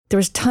there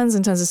was tons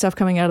and tons of stuff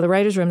coming out of the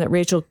writer's room that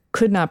Rachel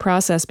could not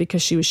process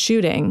because she was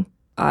shooting.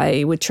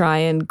 I would try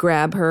and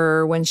grab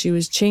her when she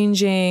was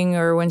changing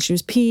or when she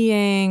was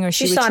peeing, or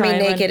she would saw try me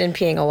naked and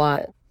peeing a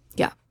lot.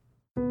 Yeah.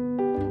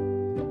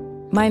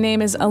 My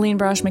name is Aline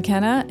Brosh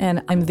McKenna,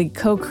 and I'm the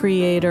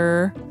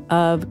co-creator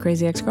of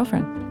Crazy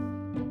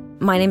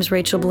Ex-Girlfriend. My name is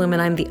Rachel Bloom,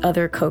 and I'm the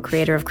other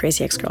co-creator of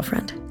Crazy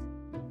Ex-Girlfriend.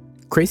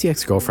 Crazy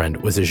Ex-Girlfriend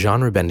was a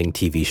genre-bending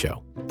TV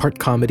show, part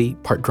comedy,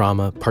 part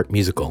drama, part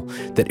musical,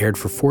 that aired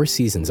for 4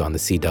 seasons on the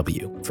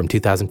CW from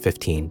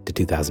 2015 to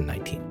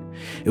 2019.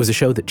 It was a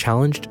show that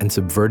challenged and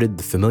subverted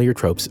the familiar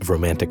tropes of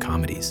romantic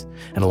comedies,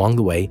 and along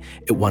the way,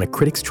 it won a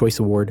Critics' Choice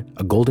Award,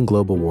 a Golden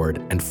Globe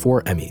Award, and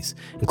 4 Emmys,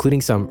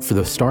 including some for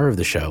the star of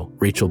the show,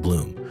 Rachel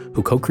Bloom,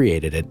 who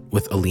co-created it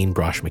with Aline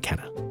Brosh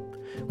McKenna.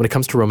 When it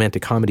comes to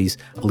romantic comedies,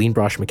 Aline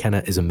Brosh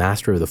McKenna is a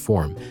master of the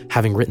form,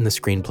 having written the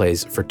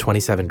screenplays for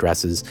 27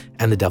 Dresses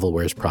and The Devil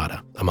Wears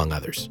Prada, among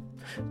others.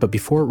 But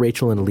before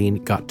Rachel and Aline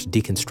got to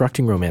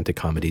deconstructing romantic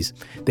comedies,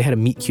 they had a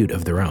meet cute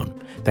of their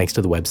own, thanks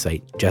to the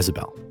website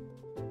Jezebel.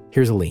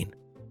 Here's Aline.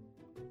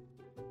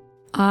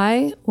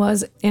 I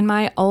was in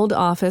my old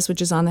office,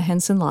 which is on the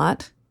Henson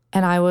lot,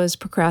 and I was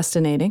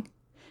procrastinating.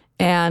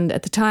 And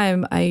at the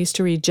time, I used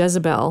to read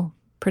Jezebel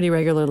pretty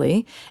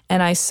regularly,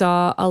 and I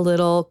saw a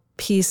little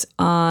piece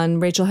on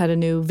Rachel had a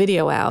new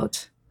video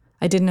out.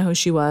 I didn't know who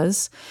she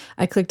was.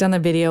 I clicked on the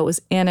video. It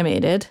was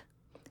animated,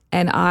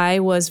 and I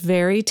was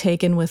very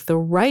taken with the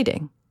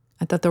writing.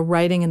 I thought the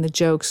writing and the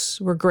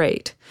jokes were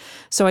great.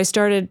 So I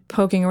started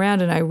poking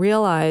around, and I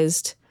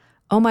realized,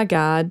 oh my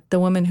God, the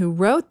woman who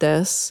wrote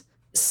this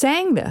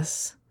sang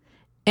this.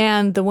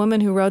 And the woman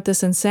who wrote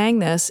this and sang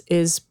this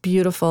is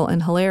beautiful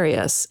and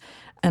hilarious.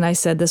 And I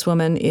said, this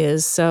woman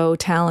is so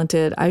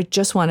talented. I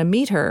just want to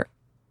meet her.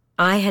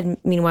 I had,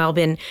 meanwhile,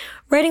 been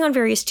writing on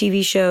various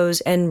TV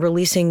shows and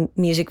releasing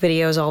music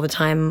videos all the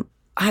time.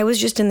 I was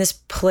just in this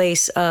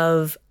place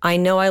of, I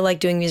know I like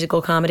doing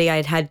musical comedy. I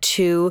had had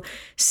 2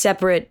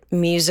 separate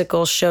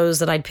musical shows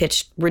that I'd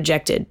pitched,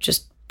 rejected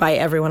just by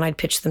everyone I'd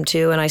pitched them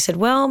to. And I said,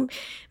 well,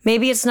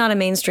 maybe it's not a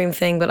mainstream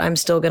thing, but I'm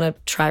still going to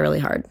try really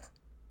hard.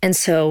 And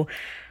so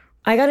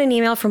I got an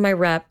email from my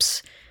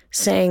reps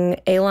saying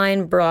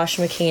Aline Brosh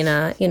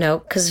McKenna,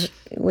 because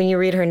when you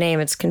read her name,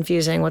 it's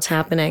confusing what's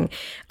happening.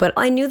 But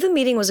I knew the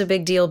meeting was a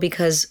big deal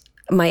because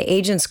my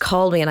agents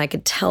called me and I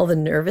could tell the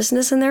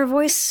nervousness in their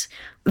voice.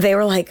 They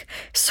were like,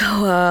 so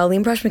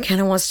Aline Brosh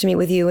McKenna wants to meet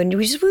with you, and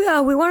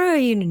we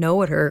want you to know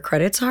what her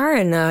credits are.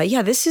 And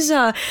this is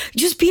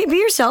just be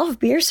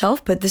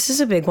yourself. But this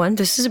is a big one.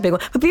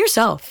 But be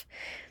yourself.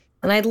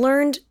 And I'd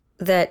learned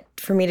that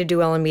for me to do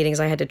well in meetings,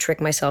 I had to trick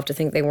myself to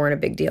think they weren't a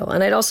big deal.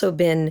 And I'd also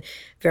been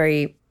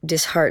very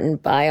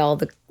disheartened by all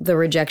the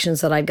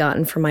rejections that I'd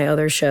gotten from my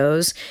other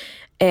shows.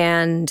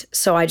 And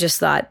so I just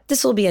thought,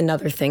 this will be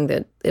another thing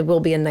that it will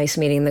be a nice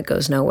meeting that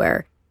goes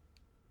nowhere.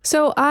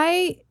 So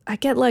I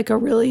get like a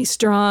really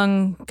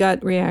strong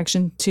gut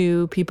reaction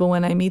to people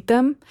when I meet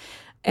them.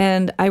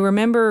 And I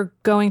remember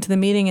going to the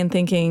meeting and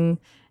thinking,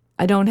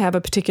 I don't have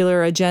a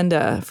particular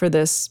agenda for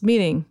this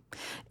meeting.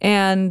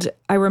 And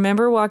I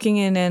remember walking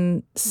in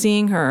and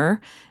seeing her,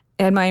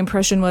 and my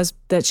impression was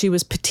that she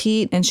was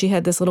petite and she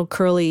had this little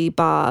curly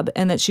bob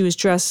and that she was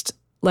dressed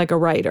like a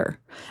writer.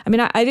 I mean,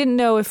 I didn't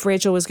know if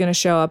Rachel was going to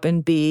show up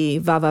and be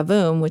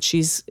va-va-voom, which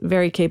she's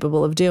very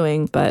capable of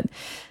doing. But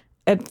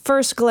at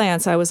first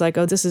glance, I was like,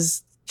 oh,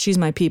 she's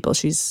my people.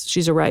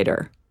 She's a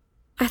writer.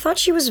 I thought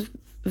she was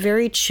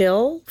very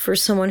chill for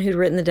someone who'd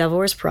written The Devil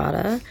Wears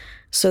Prada.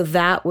 So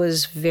that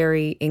was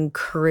very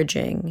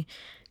encouraging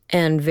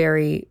and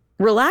very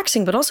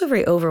relaxing, but also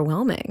very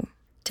overwhelming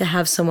to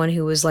have someone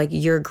who was like,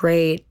 you're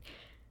great,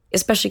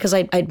 especially because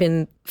I'd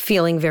been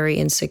feeling very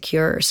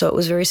insecure. So it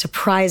was very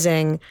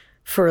surprising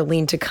for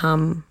Aline to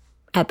come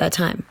at that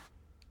time.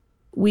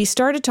 We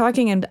started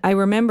talking, and I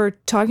remember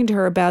talking to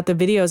her about the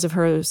videos of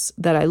hers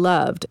that I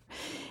loved.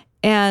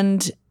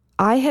 And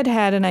I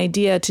had an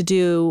idea to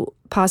do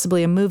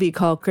possibly a movie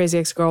called Crazy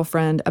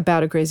Ex-Girlfriend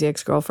about a crazy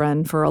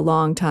ex-girlfriend for a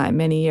long time,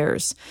 many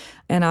years.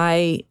 And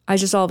I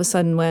just all of a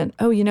sudden went,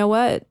 oh, you know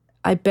what?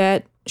 I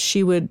bet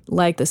she would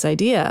like this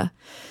idea.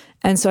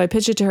 And so I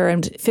pitched it to her,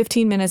 and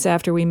 15 minutes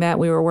after we met,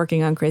 we were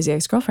working on Crazy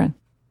Ex-Girlfriend.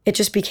 It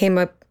just became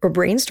a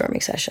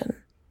brainstorming session.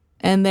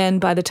 And then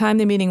by the time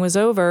the meeting was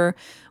over,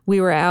 we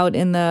were out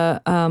in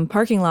the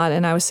parking lot,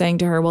 and I was saying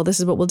to her, well, this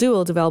is what we'll do.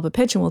 We'll develop a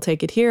pitch and we'll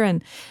take it here.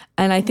 And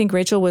I think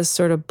Rachel was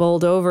sort of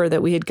bowled over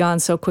that we had gone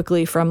so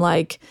quickly from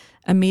like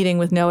a meeting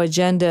with no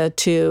agenda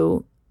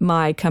to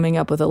my coming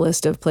up with a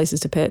list of places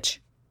to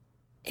pitch.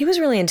 It was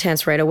really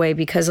intense right away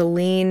because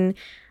Aline,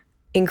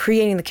 in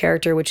creating the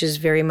character, which is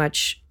very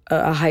much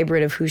a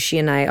hybrid of who she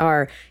and I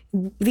are,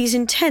 these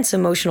intense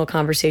emotional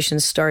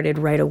conversations started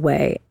right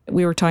away.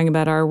 We were talking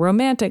about our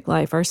romantic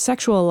life, our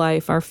sexual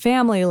life, our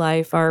family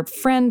life, our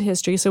friend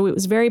history. So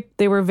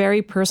they were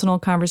very personal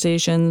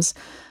conversations,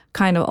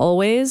 kind of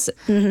always.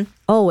 Mm-hmm.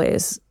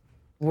 Always.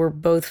 We're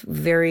both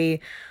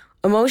very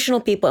emotional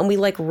people, and we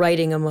like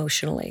writing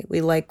emotionally.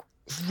 We like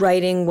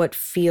writing what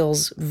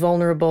feels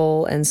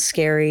vulnerable and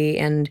scary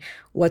and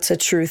what's a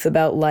truth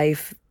about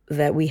life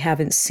that we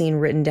haven't seen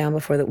written down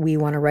before that we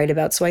want to write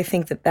about. So I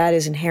think that that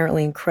is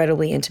inherently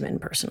incredibly intimate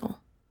and personal.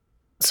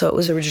 So it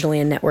was originally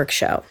a network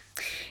show.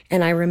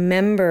 And I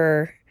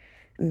remember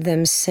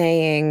them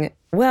saying,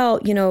 well,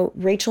 you know,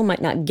 Rachel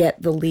might not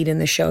get the lead in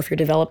the show if you're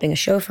developing a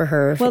show for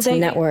her, if it's a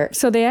network.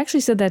 So they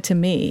actually said that to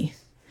me.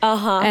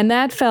 And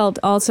that felt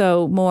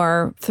also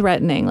more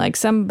threatening. Like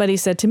somebody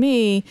said to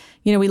me,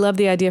 you know, we love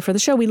the idea for the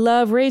show. We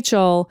love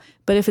Rachel,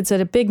 but if it's at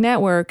a big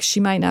network,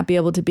 she might not be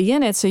able to be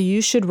in it. So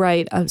you should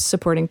write a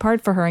supporting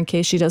part for her in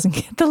case she doesn't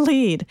get the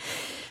lead.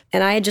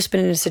 And I had just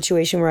been in a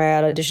situation where I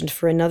had auditioned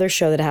for another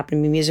show that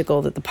happened to be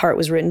musical, that the part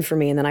was written for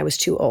me and then I was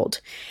too old.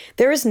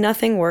 There is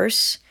nothing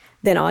worse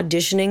than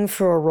auditioning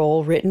for a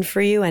role written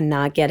for you and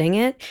not getting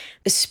it,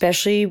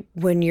 especially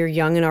when you're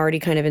young and already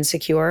kind of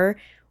insecure.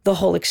 The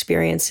whole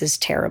experience is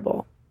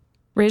terrible.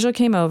 Rachel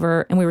came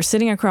over and we were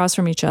sitting across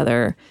from each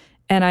other.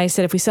 And I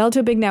said, if we sell it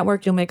to a big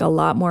network, you'll make a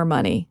lot more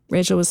money.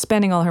 Rachel was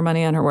spending all her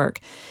money on her work.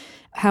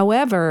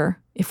 However,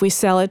 if we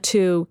sell it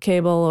to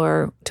cable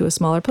or to a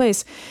smaller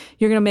place,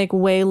 you're going to make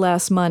way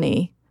less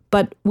money,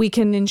 but we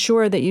can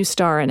ensure that you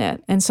star in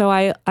it. And so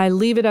I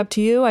leave it up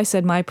to you. I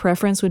said my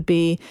preference would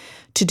be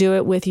to do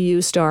it with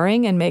you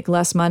starring and make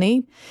less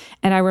money.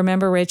 And I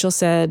remember Rachel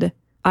said,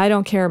 I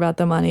don't care about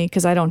the money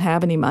because I don't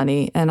have any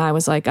money. And I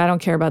was like, I don't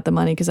care about the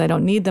money because I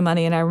don't need the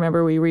money. And I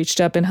remember we reached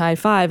up and high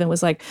five and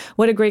was like,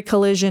 what a great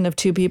collision of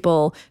two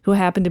people who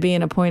happen to be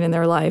in a point in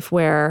their life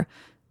where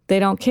they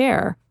don't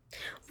care.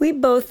 We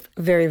both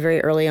very,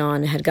 very early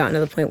on had gotten to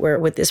the point where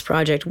with this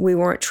project, we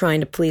weren't trying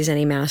to please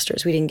any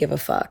masters. We didn't give a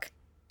fuck.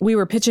 We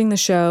were pitching the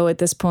show at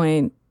this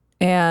point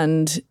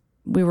and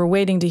we were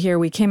waiting to hear.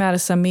 We came out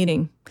of some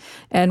meeting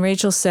and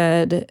Rachel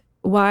said,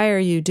 why are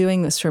you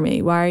doing this for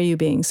me? Why are you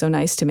being so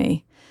nice to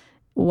me?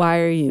 Why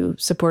are you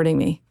supporting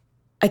me?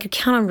 I could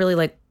count on really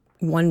like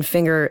one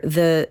finger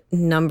the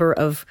number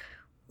of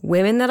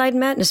women that I'd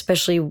met, and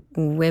especially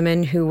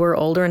women who were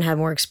older and had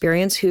more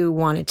experience who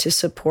wanted to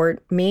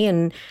support me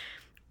and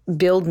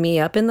build me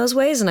up in those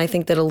ways. And I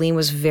think that Aline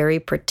was very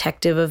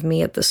protective of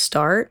me at the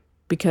start.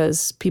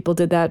 Because people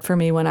did that for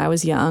me when I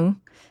was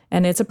young.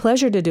 And it's a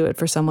pleasure to do it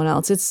for someone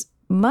else. It's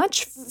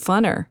much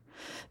funner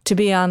to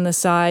be on the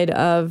side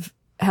of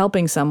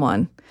helping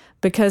someone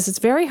because it's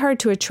very hard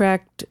to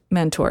attract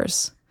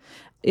mentors.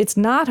 It's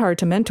not hard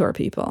to mentor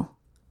people.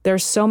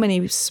 There's so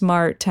many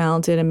smart,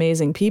 talented,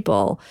 amazing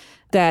people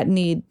that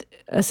need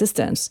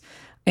assistance.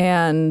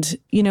 And,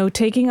 you know,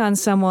 taking on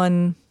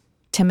someone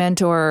to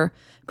mentor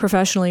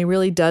professionally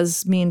really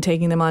does mean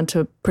taking them on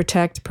to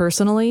protect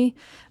personally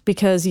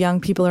because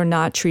young people are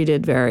not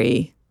treated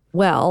very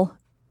well.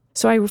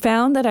 So I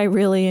found that I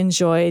really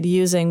enjoyed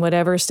using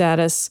whatever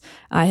status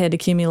I had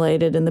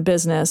accumulated in the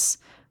business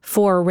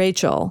for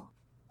Rachel.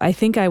 I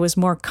think I was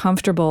more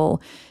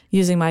comfortable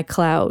using my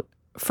clout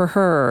for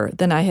her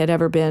than I had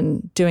ever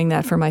been doing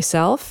that for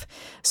myself.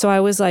 So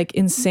I was like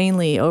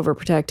insanely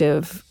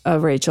overprotective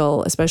of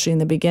Rachel, especially in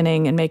the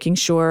beginning, and making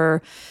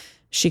sure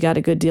she got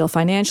a good deal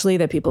financially,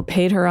 that people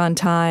paid her on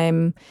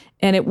time.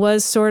 And it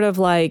was sort of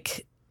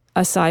like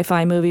a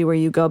sci-fi movie where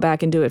you go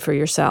back and do it for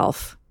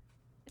yourself.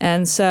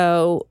 And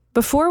so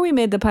before we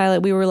made the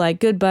pilot, we were like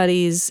good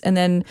buddies. And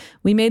then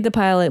we made the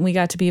pilot and we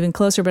got to be even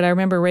closer. But I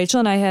remember Rachel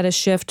and I had a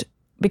shift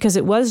because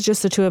it was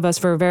just the two of us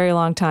for a very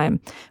long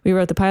time. We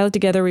wrote the pilot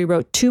together. We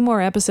wrote 2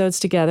 more episodes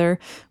together.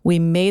 We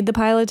made the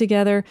pilot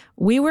together.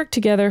 We worked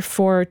together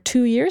for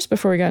 2 years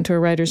before we got into a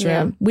writer's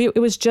room. It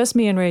was just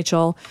me and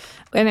Rachel.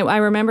 And I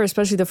remember,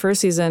 especially the first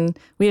season,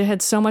 we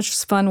had so much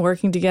fun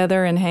working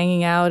together and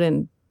hanging out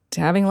and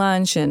having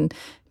lunch and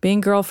being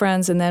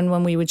girlfriends. And then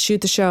when we would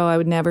shoot the show, I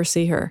would never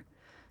see her.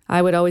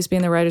 I would always be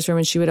in the writer's room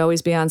and she would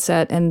always be on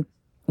set. And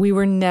we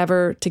were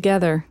never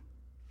together.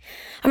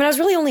 I mean, I was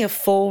really only a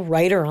full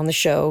writer on the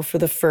show for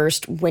the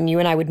first, when you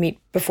and I would meet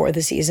before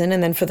the season,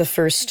 and then for the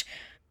first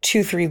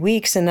 2-3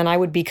 weeks. And then I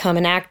would become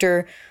an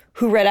actor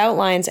who read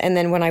outlines. And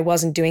then when I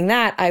wasn't doing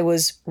that, I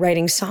was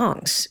writing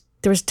songs.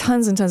 There was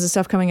tons and tons of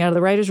stuff coming out of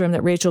the writer's room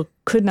that Rachel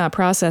could not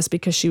process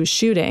because she was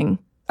shooting.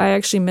 I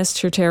actually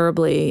missed her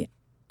terribly.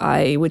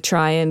 I would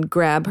try and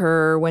grab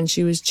her when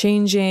she was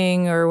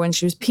changing or when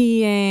she was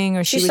peeing.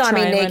 Or she would saw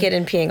try me naked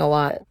and peeing a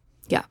lot.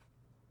 Yeah.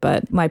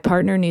 But my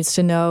partner needs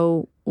to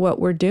know what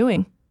we're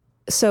doing.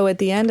 So at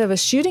the end of a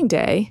shooting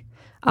day,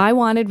 I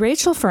wanted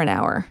Rachel for an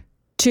hour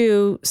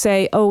to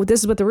say, oh,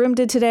 this is what the room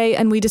did today.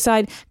 And we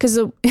decide, because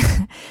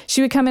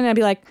she would come in and I'd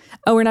be like,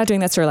 oh, we're not doing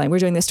that storyline. We're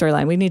doing this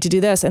storyline. We need to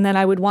do this. And then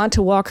I would want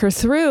to walk her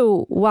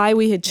through why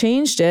we had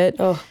changed it.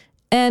 Oh.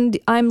 And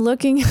I'm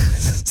looking at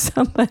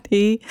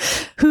somebody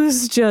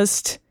who's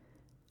just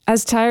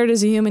as tired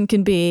as a human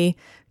can be,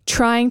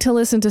 trying to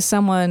listen to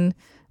someone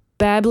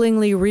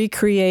babblingly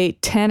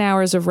recreate 10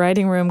 hours of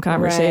writing room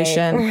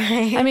conversation.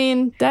 Right. I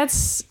mean,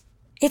 it's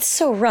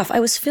so rough. I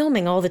was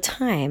filming all the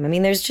time. I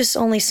mean, there's just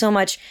only so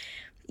much,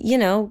 you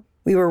know,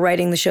 we were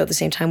writing the show at the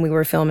same time we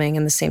were filming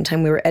and the same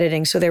time we were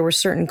editing. So there were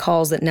certain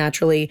calls that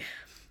naturally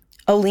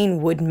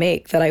Aline would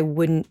make that I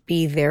wouldn't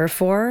be there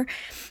for.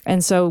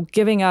 And so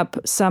giving up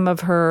some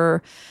of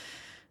her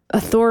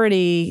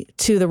authority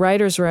to the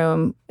writer's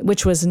room,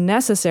 which was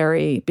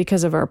necessary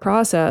because of our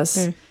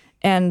process.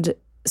 And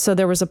so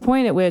there was a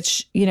point at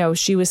which,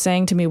 she was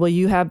saying to me, well,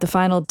 you have the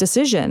final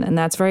decision, and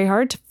that's very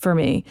hard for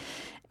me.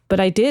 But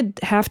I did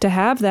have to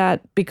have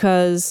that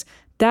because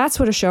that's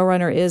what a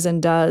showrunner is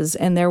and does.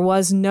 And there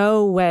was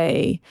no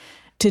way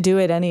to do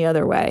it any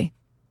other way.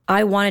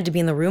 I wanted to be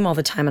in the room all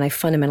the time, and I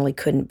fundamentally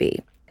couldn't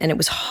be. And it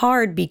was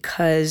hard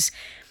because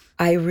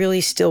I really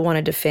still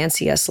wanted to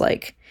fancy us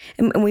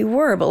and we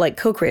were, but like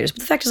co-creators.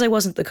 But the fact is I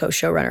wasn't the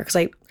co-showrunner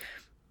because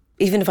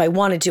even if I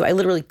wanted to, I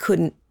literally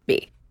couldn't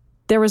be.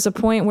 There was a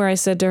point where I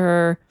said to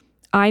her,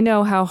 I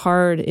know how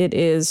hard it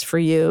is for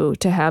you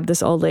to have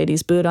this old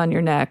lady's boot on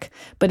your neck,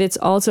 but it's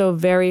also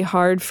very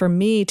hard for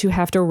me to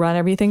have to run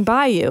everything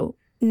by you.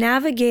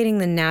 Navigating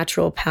the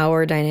natural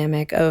power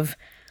dynamic of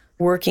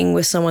working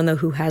with someone, though,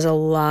 who has a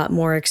lot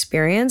more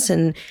experience,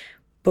 and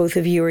both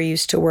of you are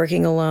used to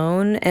working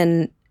alone,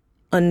 and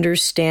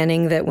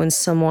understanding that when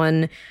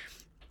someone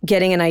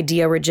getting an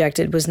idea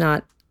rejected was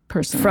not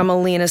personal from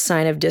Aline a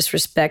sign of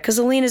disrespect, because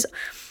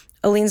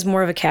Aline's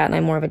more of a cat and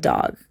I'm more of a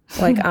dog.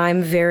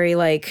 I'm very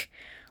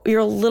you're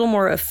a little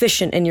more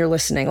efficient in your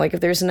listening. If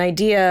there's an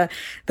idea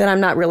that I'm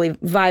not really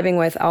vibing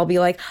with, I'll be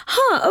like,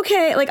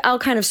 okay. I'll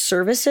kind of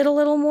service it a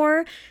little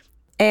more.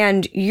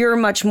 And you're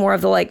much more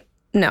of the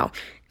no.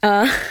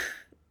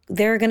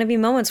 There are going to be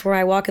moments where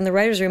I walk in the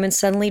writer's room and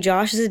suddenly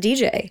Josh is a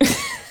DJ.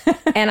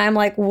 And I'm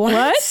like,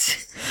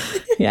 what?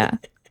 Yeah.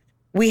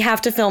 We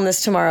have to film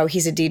this tomorrow.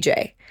 He's a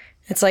DJ.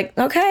 It's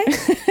okay,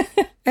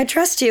 I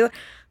trust you.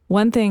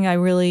 One thing I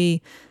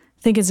really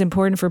think is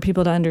important for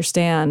people to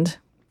understand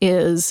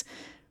is,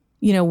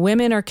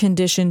 women are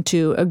conditioned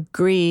to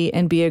agree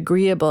and be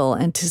agreeable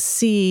and to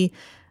see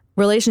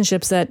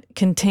relationships that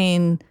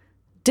contain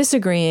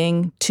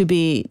disagreeing to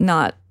be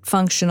not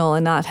functional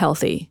and not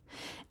healthy.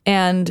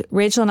 And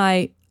Rachel and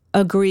I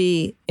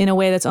agree in a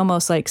way that's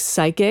almost like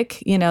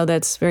psychic,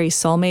 that's very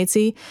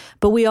soulmatesy,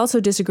 but we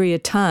also disagree a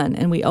ton,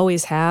 and we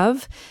always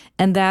have.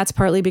 And that's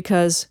partly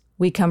because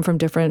we come from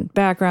different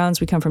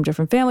backgrounds. We come from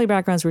different family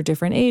backgrounds. We're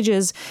different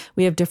ages.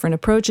 We have different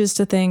approaches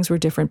to things. We're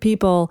different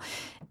people.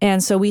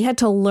 And so we had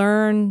to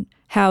learn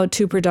how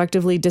to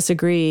productively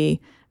disagree.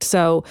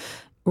 So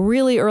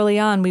really early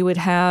on, we would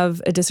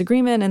have a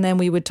disagreement, and then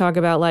we would talk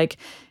about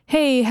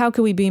hey, how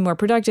could we be more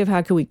productive?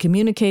 How could we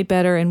communicate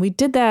better? And we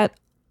did that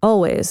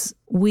always.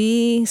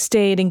 We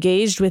stayed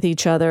engaged with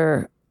each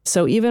other.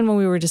 So even when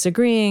we were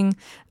disagreeing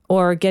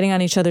or getting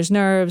on each other's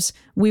nerves,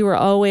 we were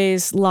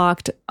always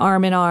locked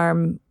arm in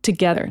arm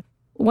together.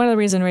 One of the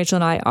reasons Rachel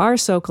and I are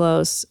so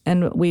close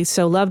and we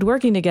so loved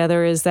working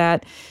together is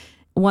that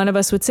one of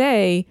us would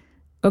say,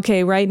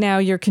 okay, right now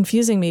you're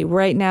confusing me.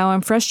 Right now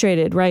I'm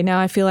frustrated. Right now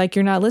I feel like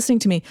you're not listening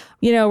to me.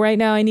 Right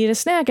now I need a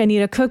snack. I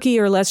need a cookie,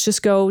 or let's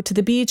just go to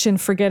the beach and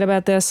forget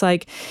about this.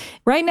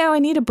 Right now I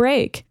need a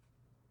break.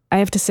 I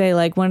have to say,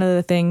 one of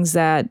the things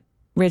that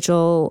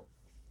Rachel,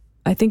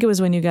 I think it was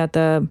when you got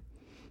the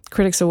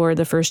Critics Award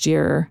the first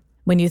year,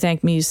 when you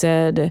thanked me, you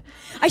said,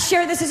 I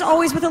share this as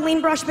always with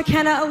Aline Brosh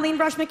McKenna. Aline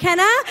Brosh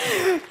McKenna,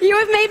 you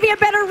have made me a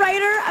better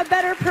writer, a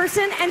better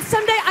person, and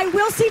someday I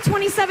will see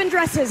 27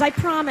 dresses, I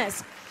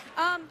promise.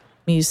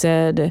 You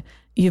said,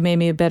 you've made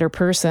me a better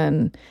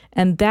person.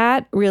 And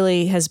that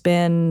really has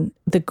been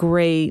the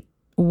great,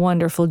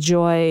 wonderful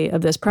joy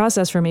of this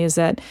process for me, is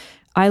that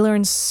I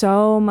learned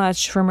so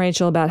much from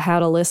Rachel about how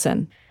to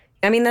listen.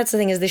 That's the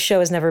thing, is this show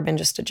has never been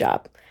just a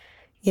job.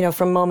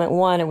 From moment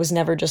one, it was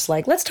never just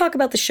let's talk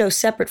about the show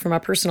separate from our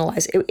personal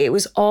lives. It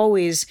was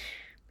always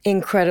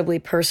incredibly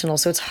personal.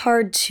 So it's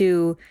hard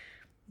to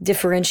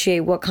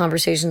differentiate what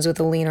conversations with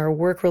Aline are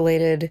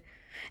work-related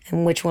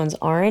and which ones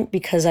aren't,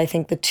 because I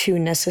think the two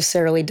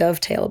necessarily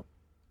dovetail.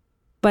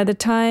 By the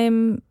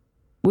time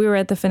we were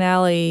at the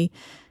finale,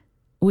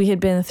 we had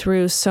been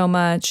through so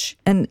much.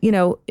 And,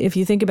 if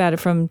you think about it,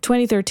 from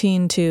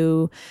 2013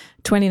 to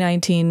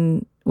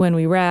 2019, when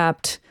we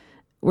wrapped,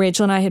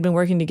 Rachel and I had been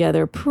working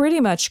together pretty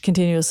much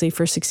continuously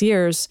for 6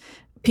 years,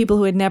 people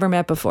who had never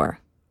met before.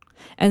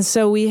 And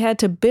so we had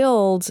to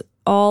build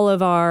all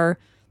of our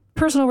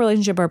personal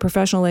relationship, our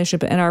professional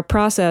relationship, and our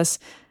process.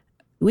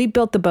 We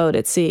built the boat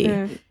at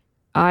sea.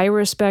 I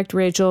respect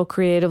Rachel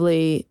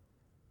creatively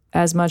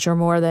as much or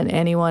more than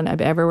anyone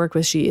I've ever worked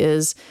with. She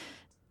is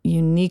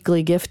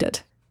uniquely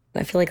gifted.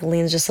 I feel like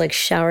Aline's just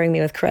showering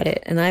me with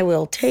credit, and I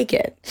will take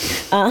it.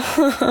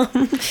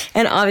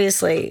 And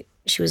obviously,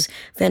 she was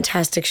a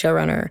fantastic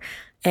showrunner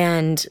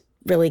and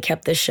really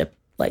kept this ship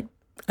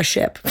a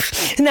ship.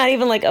 Not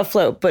even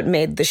afloat, but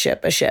made the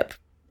ship a ship.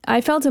 I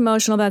felt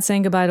emotional about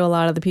saying goodbye to a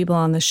lot of the people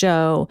on the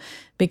show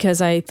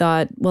because I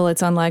thought, well,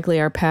 it's unlikely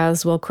our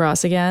paths will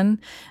cross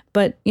again.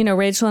 But,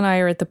 Rachel and I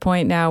are at the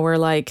point now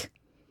where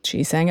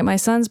she sang at my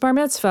son's bar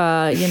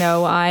mitzvah.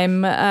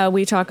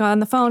 We talk on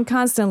the phone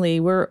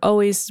constantly.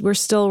 We're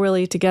still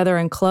really together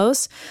and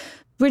close.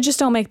 We just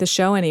don't make the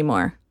show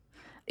anymore.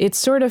 It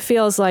sort of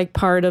feels like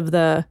part of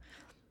the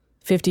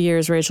 50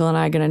 years Rachel and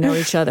I are going to know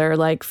each other.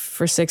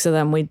 For 6 of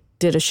them, we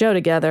did a show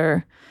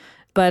together.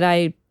 But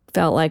I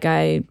felt like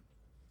I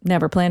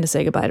never planned to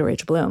say goodbye to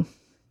Rachel Bloom.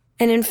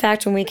 And in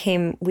fact, when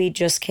we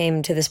just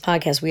came to this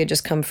podcast, we had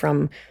just come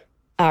from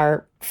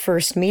our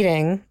first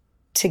meeting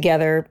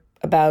together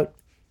about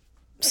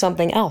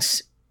something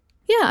else.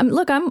 Yeah, I'm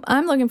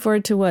looking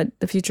forward to what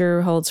the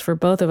future holds for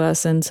both of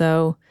us. And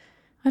so,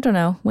 I don't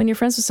know, when you're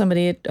friends with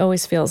somebody, it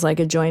always feels like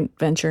a joint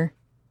venture.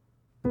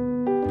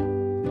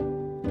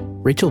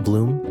 Rachel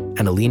Bloom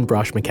and Aline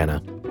Brosh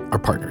McKenna are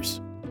partners.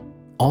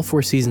 All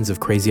 4 seasons of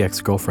Crazy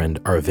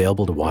Ex-Girlfriend are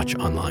available to watch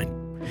online.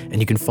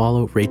 And you can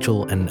follow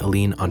Rachel and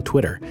Aline on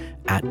Twitter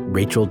at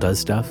Rachel Does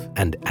Stuff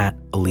and at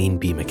Aline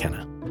B.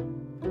 McKenna.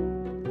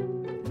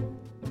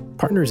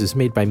 Partners is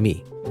made by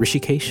me,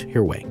 Rishikesh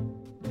Hirway.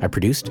 I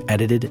produced,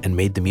 edited, and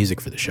made the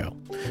music for the show,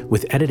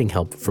 with editing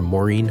help from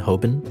Maureen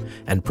Hoban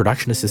and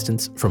production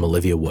assistance from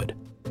Olivia Wood.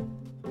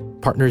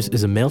 Partners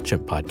is a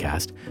MailChimp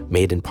podcast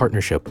made in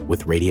partnership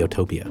with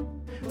Radiotopia.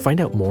 Find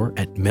out more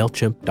at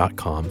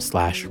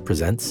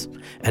mailchimp.com/presents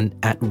and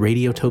at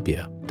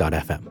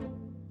radiotopia.fm.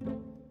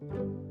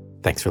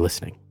 Thanks for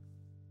listening.